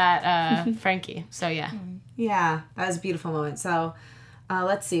out club. at Frankie. So, yeah. Yeah, that was a beautiful moment. So,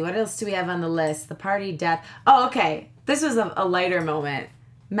 let's see. What else do we have on the list? The party, death. Oh, okay. This was a lighter moment.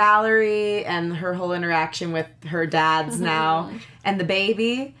 Mallory and her whole interaction with her dads now and the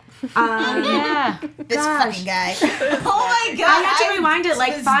baby. Yeah. This fucking guy. Oh my god. I had to rewind it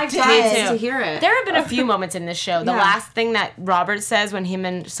like 5 times to hear it. There have been a few moments in this show. The last thing that Robert says when him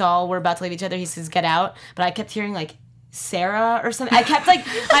and Saul were about to leave each other, he says, "Get out." But I kept hearing, like, Sarah or something. I kept, like,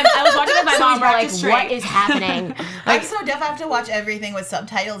 I was watching with my mom, we're like, what is happening? Like, I'm so deaf, I have to watch everything with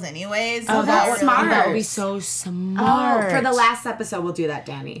subtitles anyways. So that's smart. That would be so smart. Oh, for the last episode, we'll do that,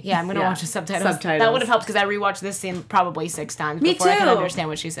 Dani. Yeah, I'm going to watch the subtitles. That would have helped because I rewatched this scene probably 6 times before I could understand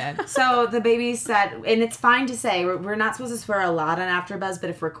what she said. So the baby said, and it's fine to say, we're not supposed to swear a lot on AfterBuzz, but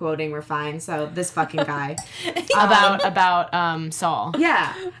if we're quoting, we're fine. So this fucking guy. about Saul.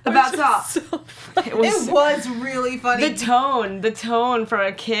 Yeah, about Saul. It was really funny. The tone for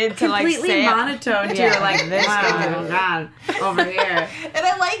a kid to, like, completely say monotone too, like this God over here. And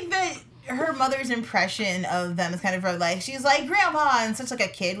I like that her mother's impression of them is kind of like, she's like grandpa and such like a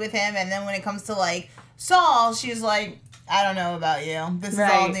kid with him, and then when it comes to like Saul, she's like, I don't know about you. This is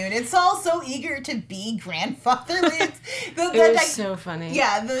all new. And Saul's so eager to be grandfather. It was so funny.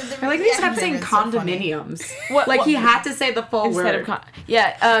 Yeah. I like he kept saying condominiums. He had to say the full word.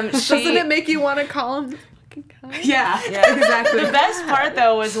 Doesn't it make you want to call him fucking kind. Yeah, exactly. The best part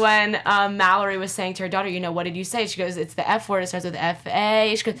though was when Mallory was saying to her daughter, what did you say? She goes, it's the F word. It starts with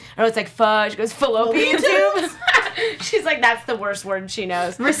F-A. She goes, or it's like fudge. She goes, fallopian tubes. She's like, that's the worst word she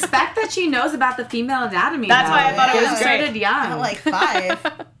knows. Respect that she knows about the female anatomy. That's why I thought it was great. Started young. At like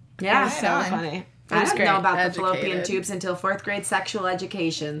 5. Yeah, So funny. I didn't know about Educated. the fallopian tubes until 4th grade sexual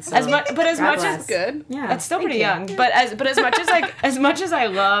education. So. As much bless. as Good. Yeah, that's still pretty you. young. But as much as like as much as I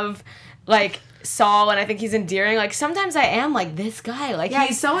love like Saul and I think he's endearing, like sometimes I am like this guy. Like Yeah,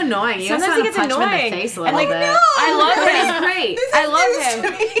 he's so annoying. You sometimes just he gets want to punch him in annoying. the face a And, little like, bit. no, I love But him. he's great. I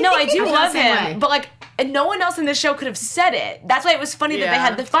love him. No, I do feel love the same him. way. But like, and no one else in the show could have said it. That's why it was funny that they Yeah.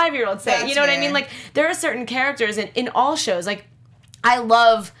 had the 5-year-old say it. You That's know what I fair. mean? Like there are certain characters in all shows. Like I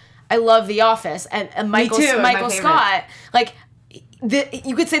love The Office and Michael too, my favorite. Scott. Like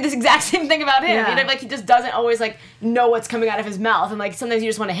you could say this exact same thing about him. Yeah. You know, like he just doesn't always like know what's coming out of his mouth, and like sometimes you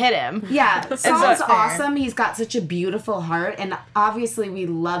just want to hit him. Yeah, so Saul's fair. awesome. He's got such a beautiful heart, and obviously we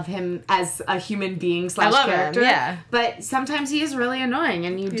love him as a human being / love him, character. yeah. But sometimes he is really annoying,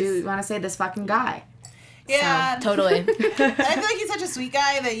 and you do want to say this fucking guy. Yeah. Totally. I feel like he's such a sweet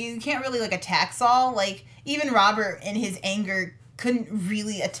guy that you can't really like attack Saul. Like even Robert in his anger couldn't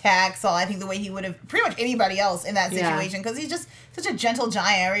really attack Saul. I think the way he would have pretty much anybody else in that Yeah. situation because he's just such a gentle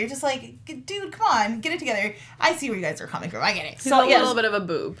giant. Where you're just like, dude, come on, get it together. I see where you guys are coming from. I get it. He's a little bit of a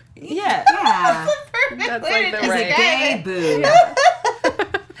boob. Yeah. Yeah, That's like the he's right. a gay boo.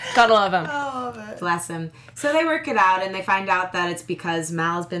 Gotta love him. I love it. Bless him. So they work it out, and they find out that it's because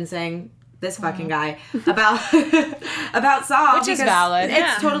Mal's been saying this fucking guy about Saul, Which is because valid. It's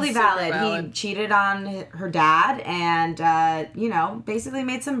Yeah. totally Super valid. valid. He cheated on her dad, and basically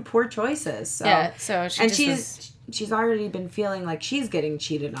made some poor choices. So. Yeah, so she and just she's already been feeling like she's getting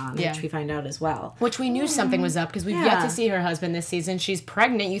cheated on, Yeah. which we find out as well. Which we knew something was up because we've yet Yeah. to see her husband this season. She's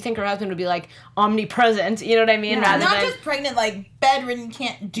pregnant. You think her husband would be like omnipresent, you know what I mean? Yeah. Rather Not than just pregnant, like bedridden,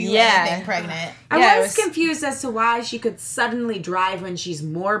 can't do Yeah. anything pregnant. I Yeah, it was confused as to why she could suddenly drive when she's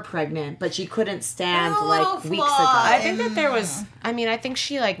more pregnant, but she couldn't stand A like little weeks flaw. ago. I think that there was. I mean, I think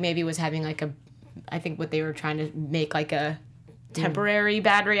she like maybe was having like a. I think what they were trying to make like a temporary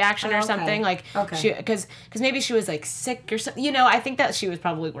bad reaction or okay. something like Okay. she because maybe she was like sick or something. You know, I think that she was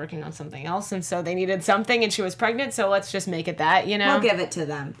probably working on something else, and so they needed something, and she was pregnant. So let's just make it that. You know, We'll give it to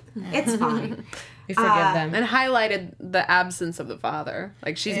them. It's fine. we forgive them. And highlighted the absence of the father.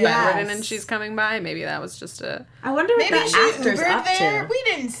 Like she's Yes. bedridden and she's coming by. Maybe that was just a. I wonder what Maybe the she actor's Ubered up there. to. We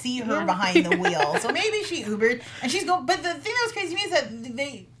didn't see her behind the wheel, so maybe she Ubered and she's going. But the thing that was crazy to me is that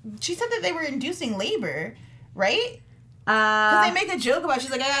she said that they were inducing labor, right? Because they make a joke about.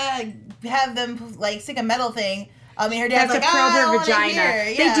 She's like, I gotta have them like stick a metal thing. I mean, her They have dad's to like, probe I her don't wanna vagina. hear.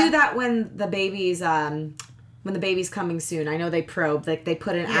 They Yeah. do that when the baby's coming soon. I know they probe. Like they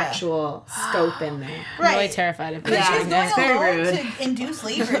put an actual scope in there. I'm Right. really terrified of But Yeah. she's going It's very alone rude. to induce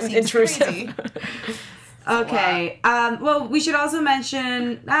labor. It seems Intrusive. crazy. Okay. Well, we should also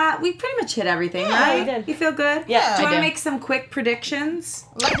mention we pretty much hit everything, Yeah, right? we did. You feel good? Yeah, Do you I want to do. make some quick predictions?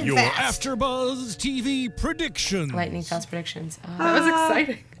 Lightning Your fast. AfterBuzz TV predictions. Lightning fast predictions. That was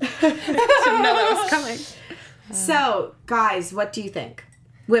exciting. Didn't know that was coming. So, guys, what do you think?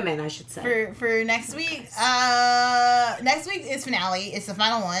 Women, I should say. For next week. Next week is finale. It's the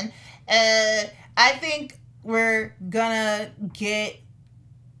final one. I think we're gonna get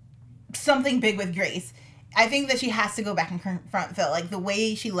something big with Grace. I think that she has to go back and confront Phil. Like the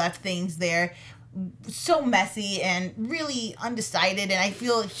way she left things there, so messy and really undecided. And I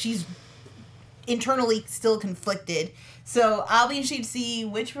feel she's internally still conflicted. So I'll be interested to see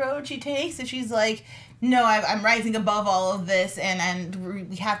which road she takes. If she's like, no, I'm rising above all of this and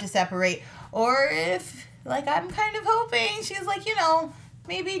we have to separate. Or if, like, I'm kind of hoping she's like,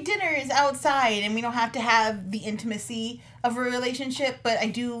 maybe dinner is outside and we don't have to have the intimacy of a relationship, but I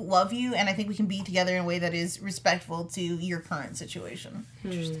do love you and I think we can be together in a way that is respectful to your current situation.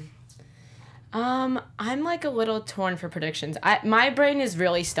 I'm like a little torn for predictions. My brain is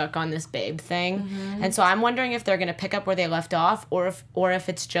really stuck on this babe thing, and so I'm wondering if they're gonna pick up where they left off, or if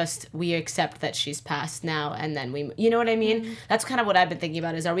it's just we accept that she's passed now, and then you know what I mean? That's kind of what I've been thinking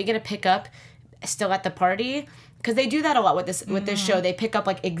about. Is are we gonna pick up still at the party? Because they do that a lot with this show. They pick up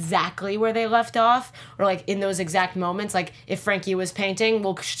like exactly where they left off, or like in those exact moments. Like if Frankie was painting,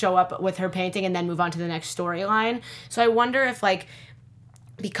 we'll show up with her painting and then move on to the next storyline. So I wonder if like,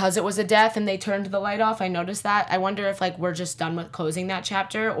 because it was a death and they turned the light off, I noticed that. I wonder if like we're just done with closing that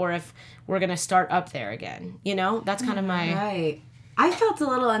chapter, or if we're gonna start up there again. You know, that's kind of my. Right. I felt a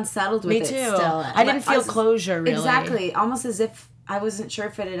little unsettled with Me it too. still. I didn't feel closure really. Exactly. Almost as if I wasn't sure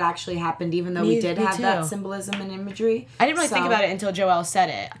if it had actually happened, even though we did have that symbolism and imagery. I didn't really think about it until Joelle said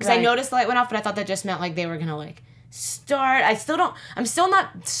it. Because I noticed the light went off, but I thought that just meant like they were going to like start. I'm still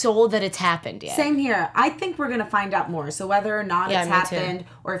not sold that it's happened yet. Same here. I think we're going to find out more. So whether or not it's happened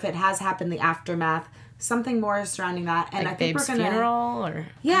or if it has happened, the aftermath, something more surrounding that. And like I think Babe's we're going to... funeral or...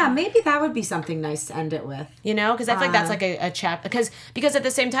 Yeah, maybe that would be something nice to end it with. You know? Because I feel like that's like a chap... Because at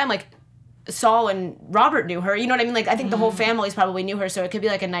the same time, like, Saul and Robert knew her. You know what I mean? Like, I think the whole families probably knew her, so it could be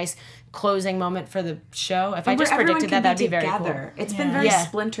like a nice closing moment for the show. If I just predicted that, that'd be very cool. It's been very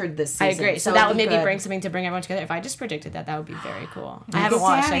splintered this season. I agree. So that would maybe bring something to bring everyone together. If I just predicted that, that would be very cool. I haven't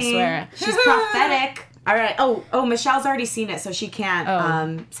watched, I swear. She's prophetic. All right. Oh, Michelle's already seen it, so she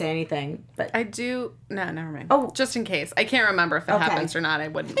can't say anything. But I do. No, never mind. Oh, just in case. I can't remember if it happens or not. I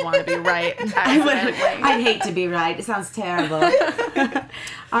wouldn't want to be right. I'd hate to be right. It sounds terrible.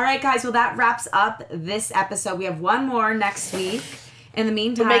 All right, guys. Well, that wraps up this episode. We have one more next week. In the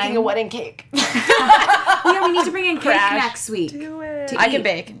meantime, we're making a wedding cake. Yeah, we need to bring in cake next week. Do it. I can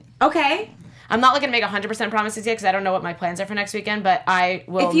bake. Okay. I'm not looking to make 100% promises yet because I don't know what my plans are for next weekend, but I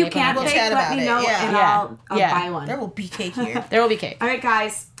will. If you can't bake, let me know and I'll buy one. There will be cake here. There will be cake. All right,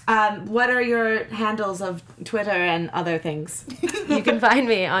 guys. What are your handles of Twitter and other things? You can find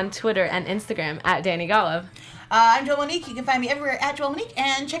me on Twitter and Instagram at Dani Golub. I'm Joelle Monique. You can find me everywhere at Joelle Monique.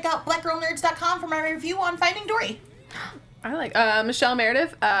 And check out blackgirlnerds.com for my review on Finding Dory. I like Michelle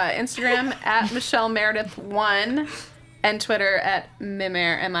Meredith. Instagram at Michelle Meredith 1. And Twitter at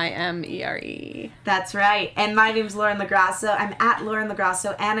Mimere, Mimere. That's right. And my name's Lauren Lograsso. I'm at Lauren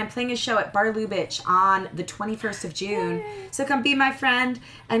Lograsso, and I'm playing a show at Bar Lubitsch on the 21st of June. Yay. So come be my friend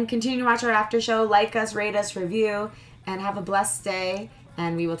and continue to watch our after show. Like us, rate us, review, and have a blessed day.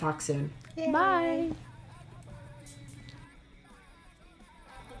 And we will talk soon. Yay. Bye.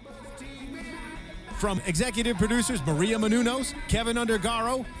 From executive producers Maria Menounos, Kevin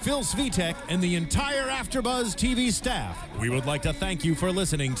Undergaro, Phil Svitek, and the entire AfterBuzz TV staff, we would like to thank you for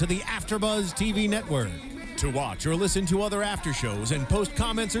listening to the AfterBuzz TV network. To watch or listen to other after shows and post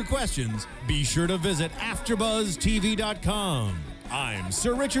comments or questions, be sure to visit AfterBuzzTV.com. I'm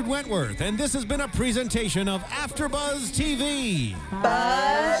Sir Richard Wentworth, and this has been a presentation of AfterBuzz TV.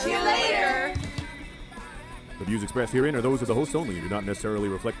 Buzz you later. The views expressed herein are those of the hosts only and do not necessarily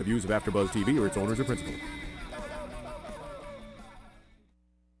reflect the views of AfterBuzz TV or its owners or principals.